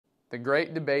The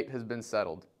great debate has been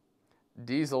settled.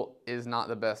 Diesel is not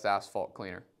the best asphalt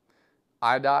cleaner.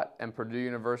 INDOT and Purdue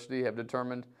University have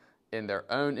determined in their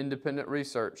own independent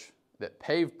research that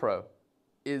PavePro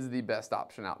is the best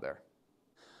option out there.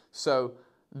 So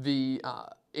the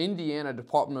Indiana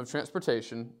Department of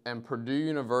Transportation and Purdue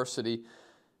University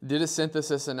did a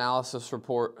synthesis analysis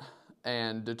report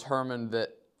and determined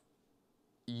that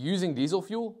using diesel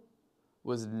fuel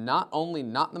was not only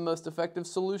not the most effective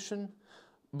solution,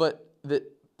 but that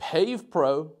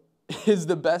PavePro is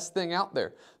the best thing out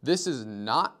there. This is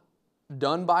not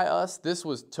done by us. This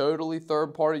was totally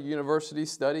third-party university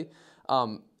study,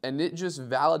 and it just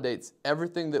validates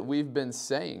everything that we've been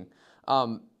saying.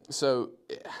 So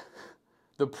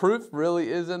the proof really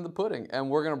is in the pudding, and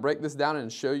we're going to break this down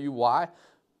and show you why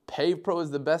PavePro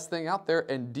is the best thing out there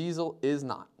and diesel is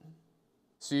not.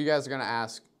 So you guys are going to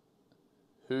ask,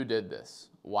 who did this?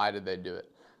 Why did they do it?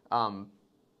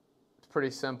 It's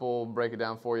pretty simple. Break it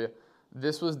down for you.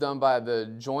 This was done by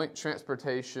the Joint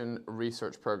Transportation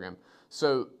Research Program.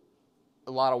 So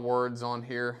a lot of words on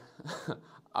here.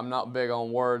 I'm not big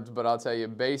on words, but I'll tell you,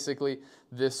 basically,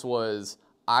 this was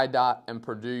INDOT and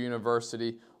Purdue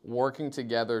University working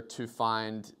together to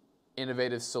find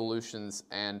innovative solutions.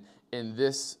 And in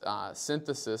this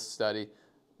synthesis study,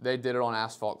 they did it on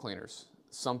asphalt cleaners,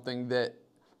 something that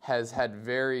has had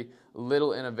very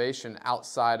little innovation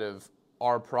outside of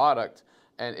our product.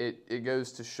 And it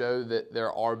goes to show that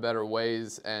there are better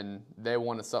ways, and they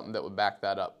wanted something that would back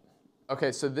that up.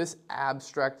 Okay, so this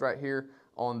abstract right here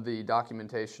on the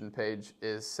documentation page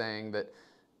is saying that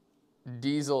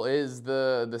diesel is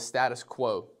the status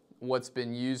quo, what's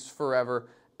been used forever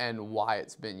and why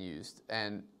it's been used.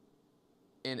 And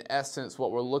in essence,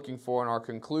 what we're looking for in our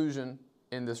conclusion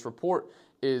in this report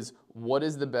is what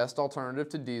is the best alternative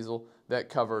to diesel that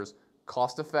covers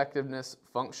cost effectiveness,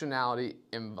 functionality,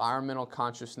 environmental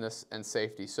consciousness, and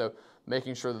safety. So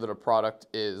making sure that a product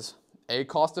is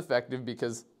cost effective,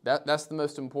 because that's the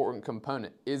most important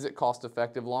component. Is it cost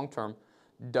effective long term?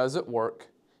 Does it work?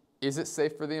 Is it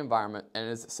safe for the environment? And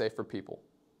is it safe for people?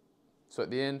 So at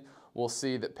the end, we'll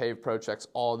see that PavePro checks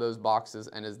all those boxes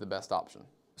and is the best option.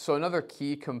 So another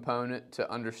key component to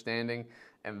understanding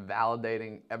and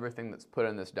validating everything that's put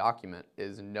in this document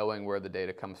is knowing where the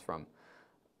data comes from.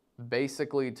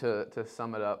 Basically, to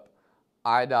sum it up,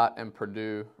 INDOT and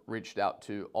Purdue reached out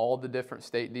to all the different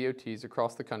state DOTs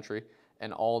across the country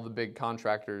and all the big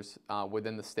contractors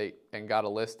within the state and got a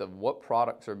list of what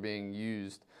products are being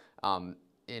used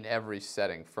in every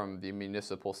setting, from the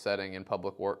municipal setting in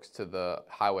public works to the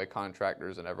highway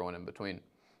contractors and everyone in between.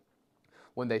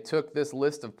 When they took this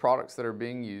list of products that are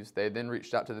being used, they then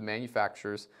reached out to the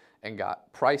manufacturers and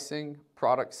got pricing,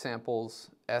 product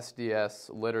samples, SDS,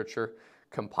 literature,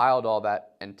 compiled all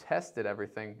that, and tested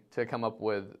everything to come up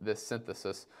with this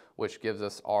synthesis, which gives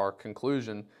us our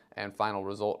conclusion and final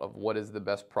result of what is the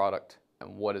best product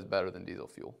and what is better than diesel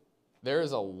fuel. There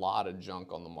is a lot of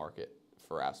junk on the market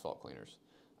for asphalt cleaners.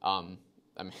 I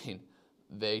mean,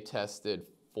 they tested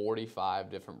 45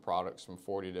 different products from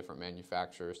 40 different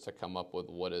manufacturers to come up with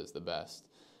what is the best.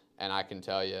 And I can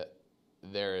tell you,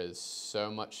 there is so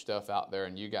much stuff out there,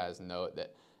 and you guys know it,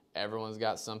 that everyone's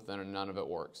got something and none of it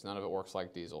works. None of it works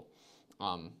like diesel.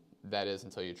 That is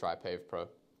until you try PavePro.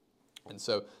 And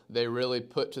so they really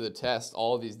put to the test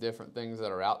all these different things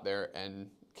that are out there and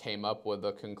came up with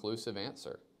a conclusive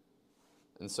answer.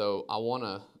 And so I want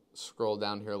to scroll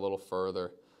down here a little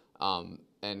further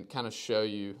and kind of show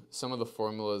you some of the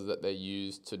formulas that they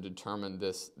used to determine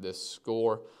this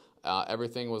score.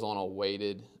 Everything was on a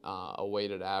weighted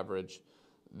average.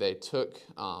 They took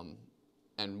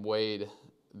and weighed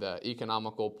the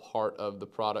economical part of the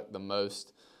product the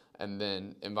most, and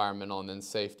then environmental, and then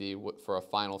safety for a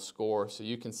final score. So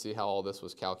you can see how all this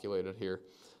was calculated here.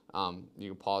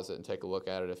 You can pause it and take a look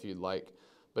at it if you'd like.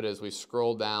 But as we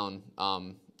scroll down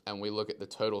and we look at the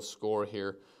total score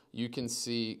here, you can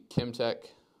see Chemtech,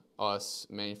 us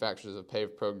manufacturers of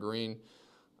PavePro Green,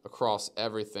 across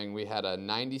everything, we had a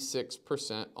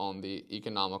 96% on the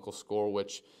economical score,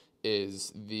 which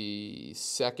is the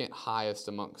second highest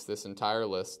amongst this entire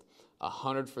list,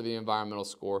 100 for the environmental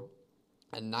score,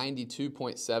 and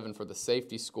 92.7 for the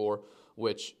safety score,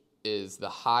 which is the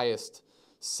highest.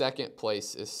 Second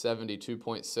place is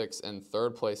 72.6, and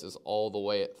third place is all the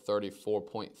way at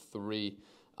 34.3.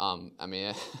 I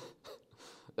mean,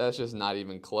 that's just not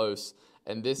even close.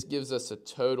 And this gives us a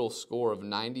total score of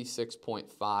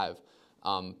 96.5.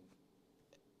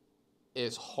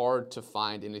 It's hard to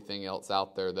find anything else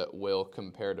out there that will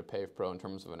compare to PavePro in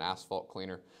terms of an asphalt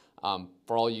cleaner.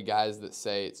 For all you guys that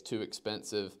say it's too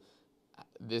expensive,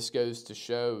 this goes to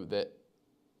show that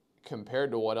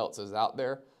compared to what else is out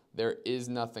there, There is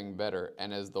nothing better.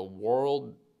 And as the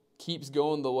world keeps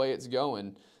going the way it's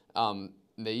going,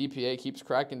 the EPA keeps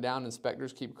cracking down,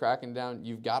 inspectors keep cracking down,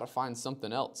 you've got to find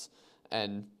something else.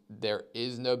 And there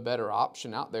is no better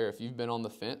option out there. If you've been on the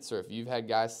fence or if you've had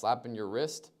guys slapping your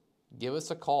wrist, give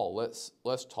us a call.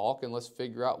 Let's talk and let's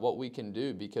figure out what we can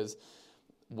do, because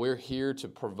we're here to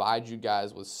provide you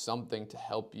guys with something to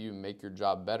help you make your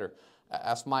job better.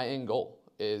 That's my end goal,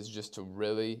 is just to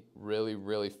really, really,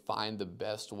 really find the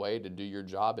best way to do your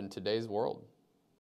job in today's world.